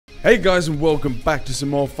Hey guys, and welcome back to some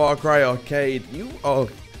more Far Cry Arcade. You are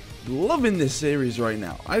loving this series right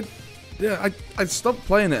now. I stopped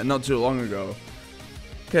playing it not too long ago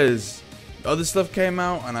because other stuff came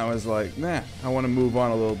out and I was like, nah, I want to move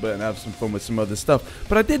on a little bit and have some fun with some other stuff.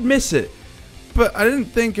 But I did miss it. But I didn't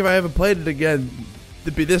think if I ever played it again,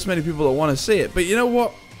 there'd be this many people that want to see it. But you know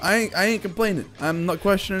what? I ain't complaining. I'm not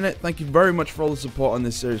questioning it. Thank you very much for all the support on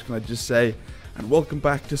this series, can I just say. And welcome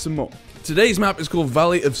back to some more. Today's map is called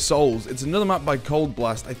Valley of Souls. It's another map by Cold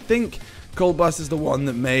Blast. I think Cold Blast is the one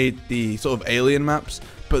that made the sort of alien maps,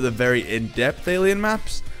 but the very in-depth alien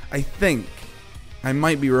maps. I think. I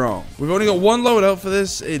might be wrong. We've only got one loadout for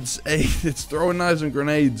this. It's throwing knives and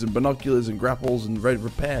grenades and binoculars and grapples and red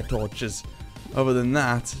repair torches. Other than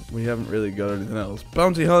that, we haven't really got anything else.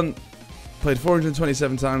 Bounty Hunt. Played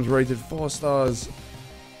 427 times, rated 4 stars.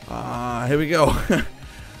 Here we go.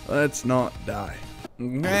 Let's not die.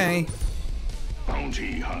 Okay.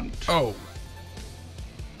 Bounty Hunt. Oh,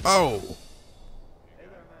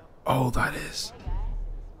 that is.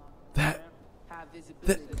 That.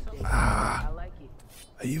 Are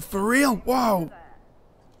you for real? Whoa.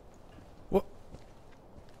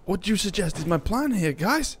 What do you suggest is my plan here,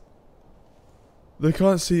 guys? They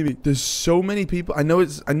can't see me. There's so many people. I know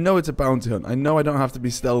it's a bounty hunt. I know I don't have to be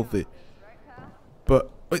stealthy. But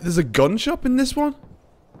wait, there's a gun shop in this one?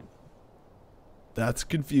 That's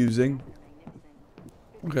confusing.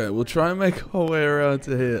 Okay, we'll try and make our way around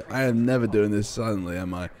to here. I am never doing this silently,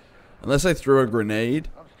 am I? Unless I throw a grenade.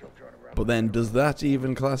 But then, does that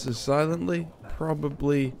even class as silently?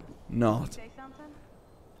 Probably not.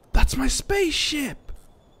 That's my spaceship!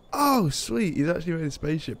 Oh, sweet. He's actually made a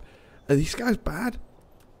spaceship. Are these guys bad?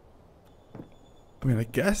 I mean, I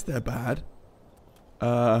guess they're bad.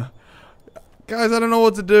 Guys, I don't know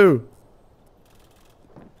what to do.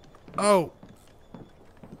 Oh,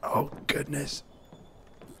 goodness.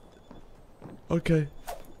 Okay.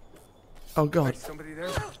 Oh, God. Somebody there?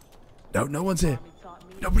 No, no one's here.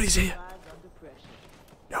 Nobody's here.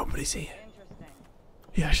 Nobody's here.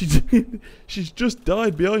 Yeah, she's just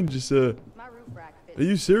died behind you, sir. Are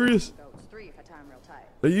you serious?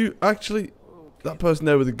 Are you actually? That person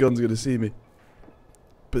there with the gun's gonna see me.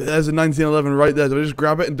 But there's a 1911 right there. Do I just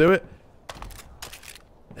grab it and do it?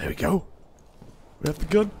 There we go. We have the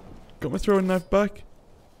gun. Got my throwing knife back.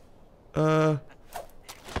 Got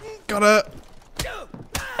her.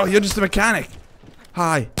 Oh, you're just a mechanic.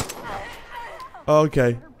 Hi.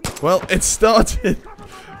 Okay. Well, it started.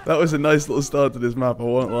 That was a nice little start to this map. I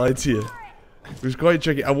won't lie to you. It was quite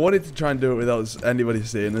tricky. I wanted to try and do it without anybody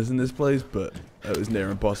seeing us in this place, but it was near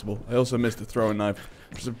impossible. I also missed the throwing knife,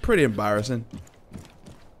 which is pretty embarrassing.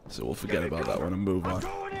 So we'll forget about that one and move on.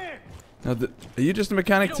 Now, are you just a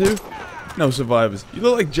mechanic too? No survivors. You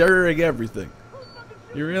look like jerry-rig everything.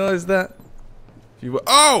 You realize that? If you were—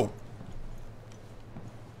 oh!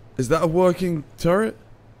 Is that a working turret?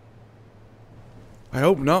 I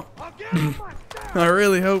hope not. I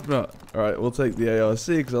really hope not. Alright, we'll take the ARC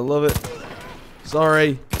because I love it.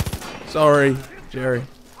 Sorry. Sorry, Jerry.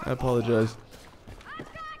 I apologize.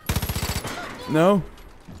 No?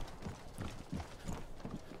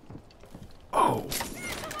 Oh.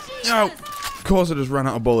 No! Of course I just ran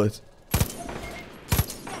out of bullets.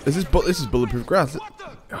 This is bulletproof grass.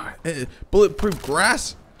 Bulletproof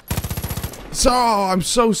grass? So, I'm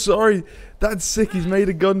so sorry. That's sick. He's made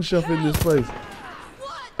a gun shop in this place.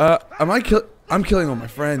 I'm killing all my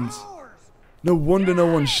friends. No wonder no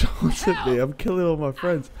one shot at me. I'm killing all my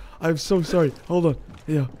friends. I'm so sorry. Hold on.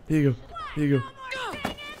 Here you go. Here you go.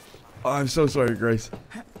 Oh, I'm so sorry, Grace.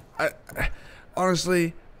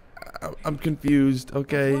 Honestly, I'm confused.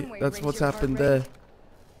 Okay, that's what's happened there.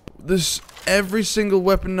 There's every single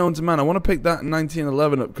weapon known to man. I want to pick that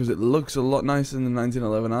 1911 up because it looks a lot nicer than the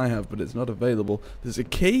 1911 I have, but it's not available. There's a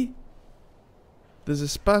key. There's a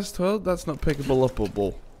spas 12. That's not pickable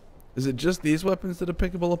upable. Is it just these weapons that are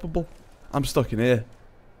pickable upable? I'm stuck in here.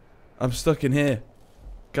 I'm stuck in here.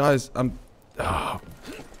 Guys, oh.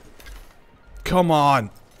 Come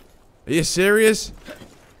on. Are you serious?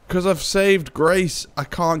 Because I've saved Grace, I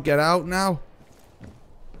can't get out now?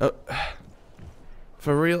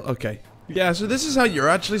 For real? Okay. Yeah, so this is how you're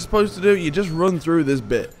actually supposed to do it. You just run through this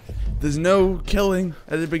bit. There's no killing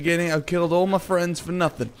at the beginning. I've killed all my friends for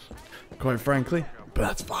nothing. Quite frankly. But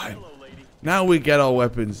that's fine. Now we get our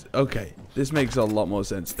weapons. Okay, this makes a lot more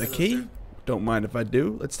sense. The key? Don't mind if I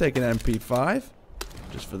do. Let's take an MP5.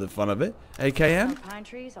 Just for the fun of it. AKM?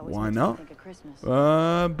 Why not?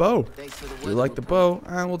 Bow. We like the bow.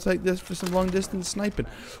 And we'll take this for some long distance sniping.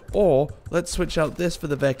 Or, let's switch out this for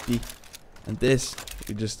the Vecti. And this,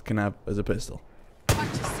 we just can have as a pistol.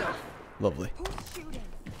 Lovely.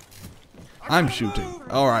 I'm shooting.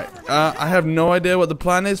 Alright. I have no idea what the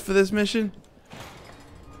plan is for this mission.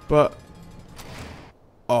 But...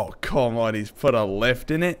 oh, come on. He's put a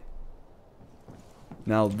lift in it.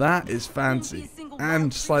 Now that is fancy.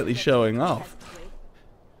 And slightly showing off.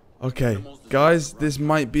 Okay. Guys, this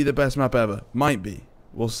might be the best map ever. Might be.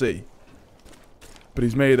 We'll see. But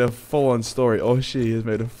he's made a full-on story. Oh, she has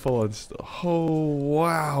made a full-on story. Oh,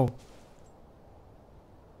 wow.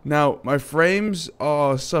 Now, my frames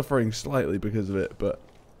are suffering slightly because of it, but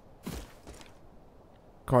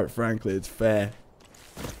quite frankly, it's fair.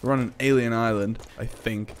 We're on an alien island, I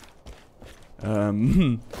think. I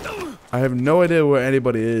have no idea where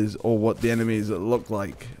anybody is or what the enemies look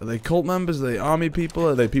like. Are they cult members? Are they army people?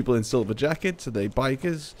 Are they people in silver jackets? Are they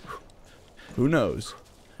bikers? Who knows?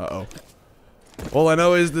 Uh-oh. All I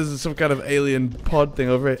know is there's some kind of alien pod thing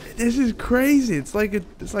over it. This is crazy. It's like a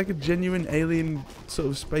genuine alien sort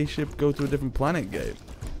of spaceship go to a different planet game.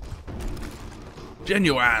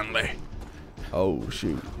 Genuinely. Oh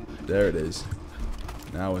shoot. There it is.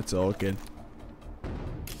 Now we're talking.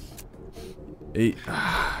 We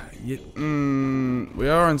are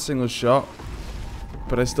on single shot,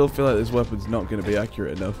 but I still feel like this weapon's not going to be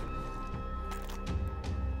accurate enough.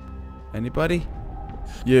 Anybody?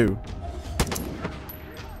 You.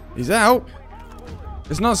 He's out.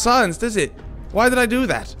 It's not silenced, is it? Why did I do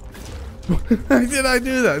that? Why did I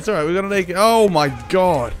do that? It's alright, we're gonna make it. Oh my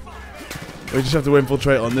god. We just have to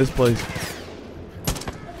infiltrate on this place.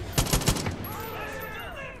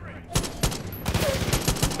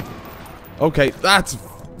 Okay, that's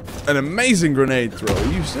an amazing grenade throw.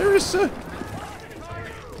 Are you serious, sir?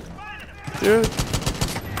 You're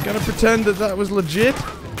gonna pretend that that was legit?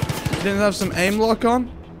 You didn't have some aim lock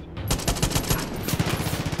on?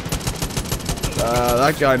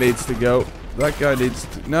 That guy needs to go. That guy needs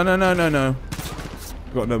to... No. I've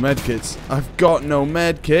got no medkits. I've got no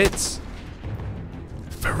medkits.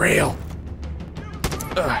 For real.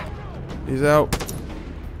 He's out.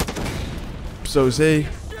 So is he.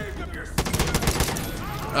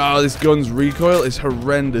 Oh, this gun's recoil is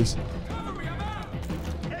horrendous.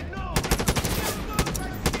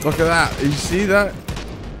 Look at that. You see that?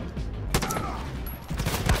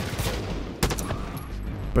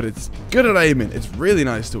 But it's good at aiming. It's really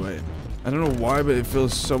nice to aim. I don't know why, but it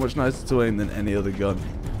feels so much nicer to aim than any other gun.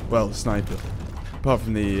 Well, sniper. Apart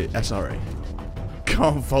from the SRA.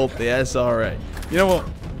 Can't fault the SRA. You know what?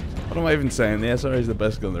 What am I even saying? The SRA is the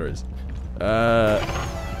best gun there is.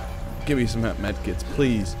 Give me some medkits,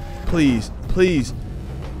 please. Please. Please.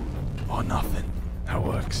 Oh, nothing. That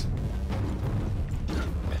works.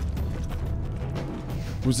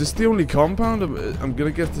 Was this the only compound? I'm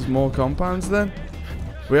gonna guess there's more compounds then?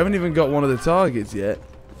 We haven't even got one of the targets yet.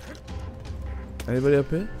 Anybody up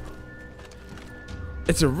here?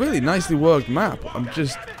 It's a really nicely worked map. I'm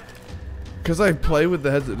just... because I play with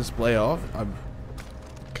the heads-up display off, I'm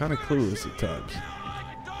kind of clueless at times.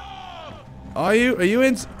 Are you? Are you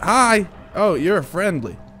in? Hi! Oh, you're a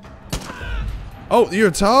friendly. Oh, you're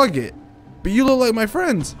a target. But you look like my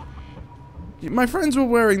friends. My friends were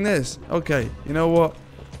wearing this. Okay, you know what?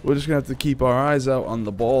 We're just going to have to keep our eyes out on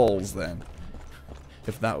the balls then.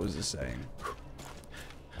 If that was a saying.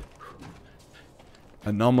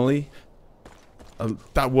 Anomaly.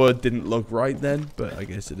 That word didn't look right then, but I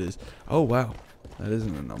guess it is. Oh, wow. That is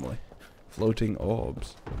an anomaly. Floating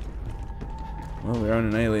orbs. Well, we're on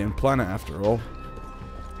an alien planet after all.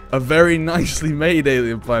 A very nicely made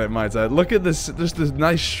alien planet, might I add. Look at this, just this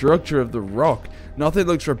nice structure of the rock. Nothing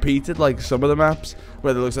looks repeated like some of the maps,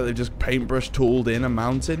 where it looks like they've just paintbrush tooled in a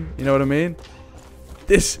mountain. You know what I mean?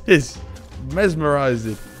 This is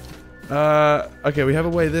mesmerizing. Okay, we have a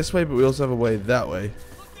way this way, but we also have a way that way.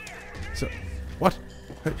 So, what?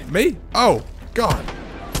 Me? Oh, God.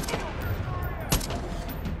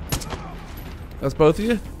 That's both of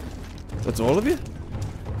you? That's all of you?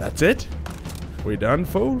 That's it? We done,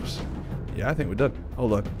 folks? Yeah, I think we're done.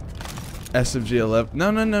 Hold on. SMG 11.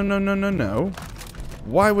 No.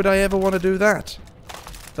 Why would I ever want to do that?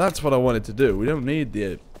 That's what I wanted to do. We don't need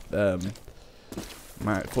the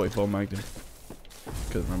 44 Magnum.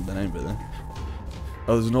 Couldn't remember the name of it then.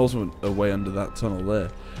 Oh, there's also a way under that tunnel there.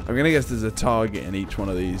 I'm gonna guess there's a target in each one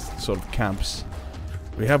of these sort of camps.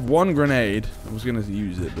 We have one grenade. I was gonna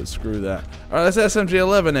use it, but screw that. Alright, that's SMG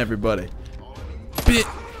 11, everybody.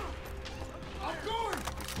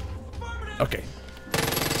 Okay.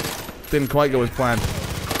 Didn't quite go as planned.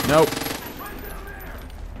 Nope.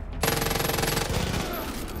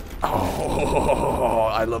 Oh,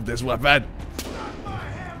 I love this weapon.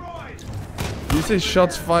 Did you say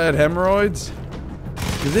shots fired hemorrhoids?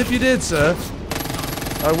 Because if you did, sir,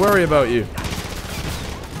 I worry about you.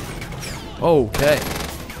 Okay.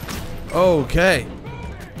 Okay.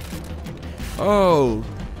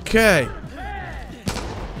 Okay.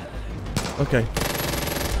 Okay.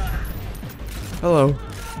 Hello.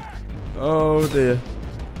 Oh dear.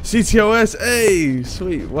 CTOS, hey!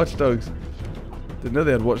 Sweet, Watch Dogs. Didn't know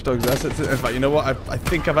they had Watch Dogs assets. In fact, you know what? I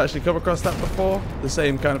think I've actually come across that before. The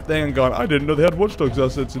same kind of thing and gone, I didn't know they had Watch Dogs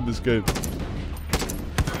assets in this game.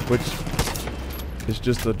 Which is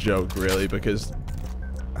just a joke, really, because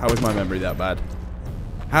how is my memory that bad?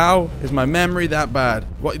 How is my memory that bad?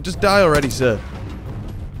 What? Just die already, sir.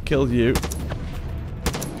 Killed you.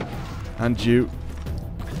 And you.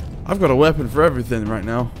 I've got a weapon for everything right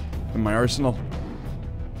now in my arsenal.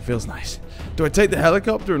 Feels nice. Do I take the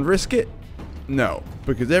helicopter and risk it? No,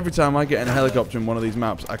 because every time I get in a helicopter in one of these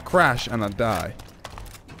maps, I crash and I die.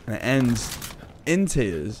 And it ends in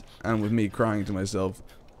tears and with me crying to myself.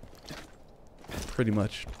 Pretty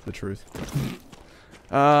much the truth.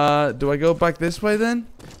 Do I go back this way then?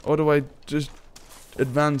 Or do I just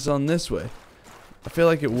advance on this way? I feel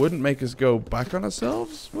like it wouldn't make us go back on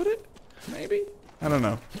ourselves, would it? Maybe? I don't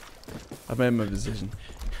know. I've made my decision.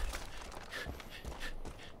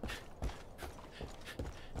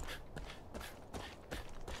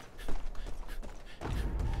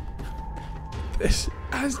 This,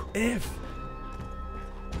 as if.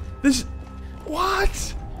 This,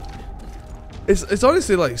 what? It's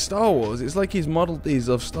honestly like Star Wars. It's like he's modeled these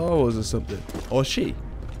off Star Wars or something. Or she.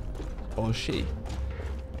 Or she.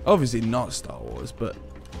 Obviously not Star Wars, but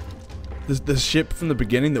the ship from the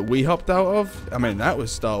beginning that we hopped out of, I mean, that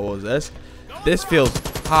was Star Wars-esque. This feels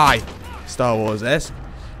high Star Wars-esque.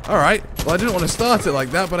 Alright, well I didn't want to start it like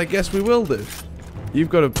that, but I guess we will do. You've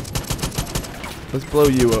got to... Let's blow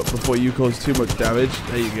you up before you cause too much damage.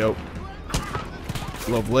 There you go.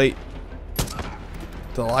 Lovely.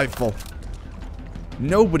 Delightful.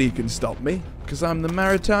 Nobody can stop me, because I'm the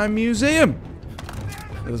Maritime Museum.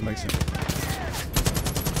 That doesn't make sense.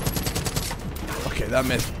 Okay, that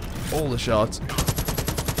missed all the shots.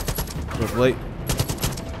 Lovely.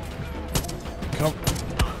 Come.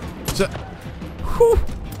 Whew.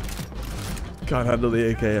 Can't handle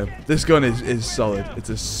the AKM. This gun is solid. It's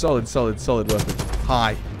a solid weapon.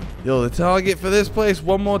 Hi. Yo, the target for this place.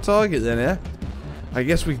 One more target then, yeah? I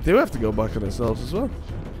guess we do have to go back on ourselves as well.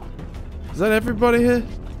 Is that everybody here?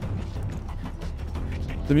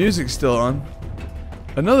 The music's still on.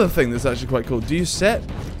 Another thing that's actually quite cool. Do you set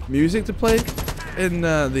music to play in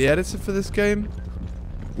the editor for this game?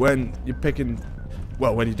 When you're picking...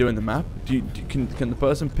 Well, when you're doing the map? Can the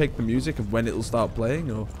person pick the music of when it'll start playing?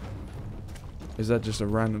 Or is that just a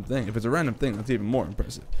random thing? If it's a random thing, that's even more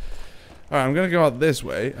impressive. Alright, I'm going to go out this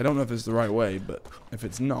way. I don't know if it's the right way, but if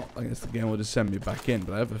it's not, I guess the game will just send me back in.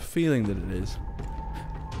 But I have a feeling that it is.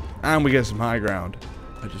 And we get some high ground.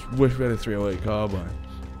 I just wish we had a 308 carbine.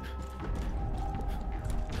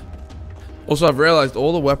 Also, I've realized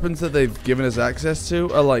all the weapons that they've given us access to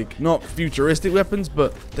are like, not futuristic weapons,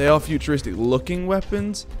 but they are futuristic looking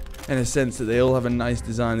weapons. In a sense that they all have a nice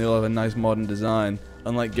design, they all have a nice modern design.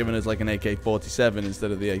 Unlike giving us like an AK-47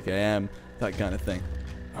 instead of the AKM, that kind of thing.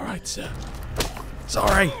 Alright, sir.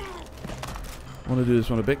 Sorry. I want to do this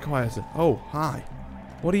one a bit quieter. Oh, hi.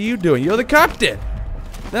 What are you doing? You're the captain.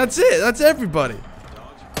 That's it. That's everybody.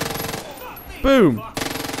 Boom.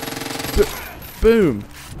 Boom.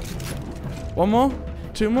 One more?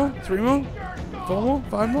 Two more? Three more? Four more?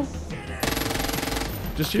 Five more?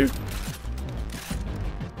 Just you?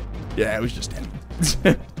 Yeah, it was just him.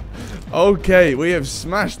 Okay, we have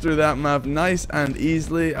smashed through that map nice and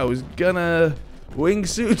easily. I was gonna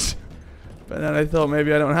wingsuit, but then I thought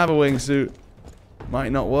maybe I don't have a wingsuit.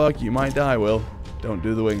 Might not work. You might die, Will. Don't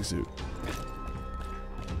do the wingsuit.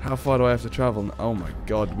 How far do I have to travel? Oh my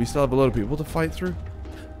god, we still have a lot of people to fight through?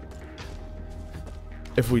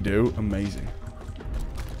 If we do, amazing.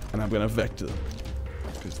 And I'm gonna vector them.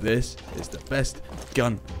 Because this is the best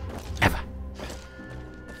gun ever.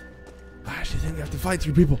 I actually think we have to fight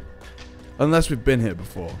through people. Unless we've been here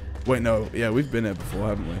before. Wait, no. Yeah, we've been here before,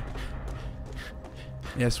 haven't we?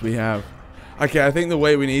 Yes, we have. Okay, I think the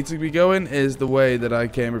way we need to be going is the way that I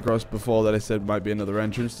came across before that I said might be another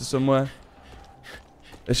entrance to somewhere.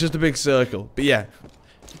 It's just a big circle. But yeah,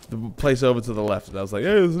 the place over to the left. And I was like,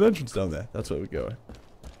 hey, there's an entrance down there. That's where we're going.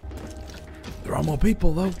 There are more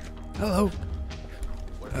people, though. Hello.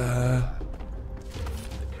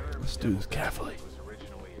 Let's do this carefully.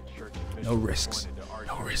 No risks.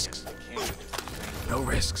 No risks. No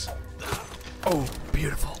risks. Oh,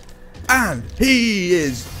 beautiful. And he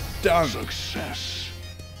is done. Success.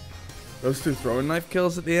 Those two throwing knife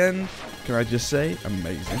kills at the end, can I just say,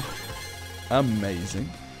 amazing. Amazing.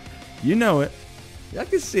 You know it. I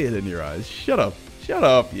can see it in your eyes. Shut up. Shut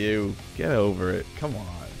up, you. Get over it. Come on.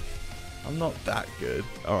 I'm not that good.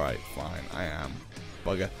 Alright, fine. I am.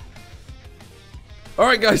 Bugger.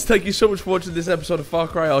 Alright guys, thank you so much for watching this episode of Far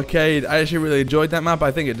Cry Arcade. I actually really enjoyed that map.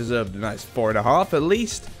 I think it deserved a nice 4.5 at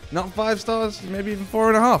least. Not 5 stars, maybe even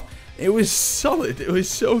 4.5. It was solid. It was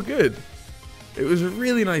so good. It was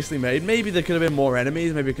really nicely made. Maybe there could have been more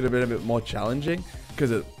enemies. Maybe it could have been a bit more challenging.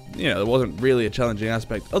 Because, there wasn't really a challenging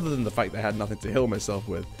aspect other than the fact that I had nothing to heal myself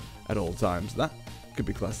with at all times. That could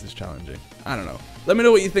be classed as challenging. I don't know. Let me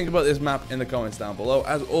know what you think about this map in the comments down below.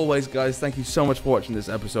 As always, guys, thank you so much for watching this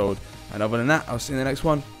episode. And other than that, I'll see you in the next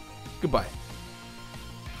one. Goodbye.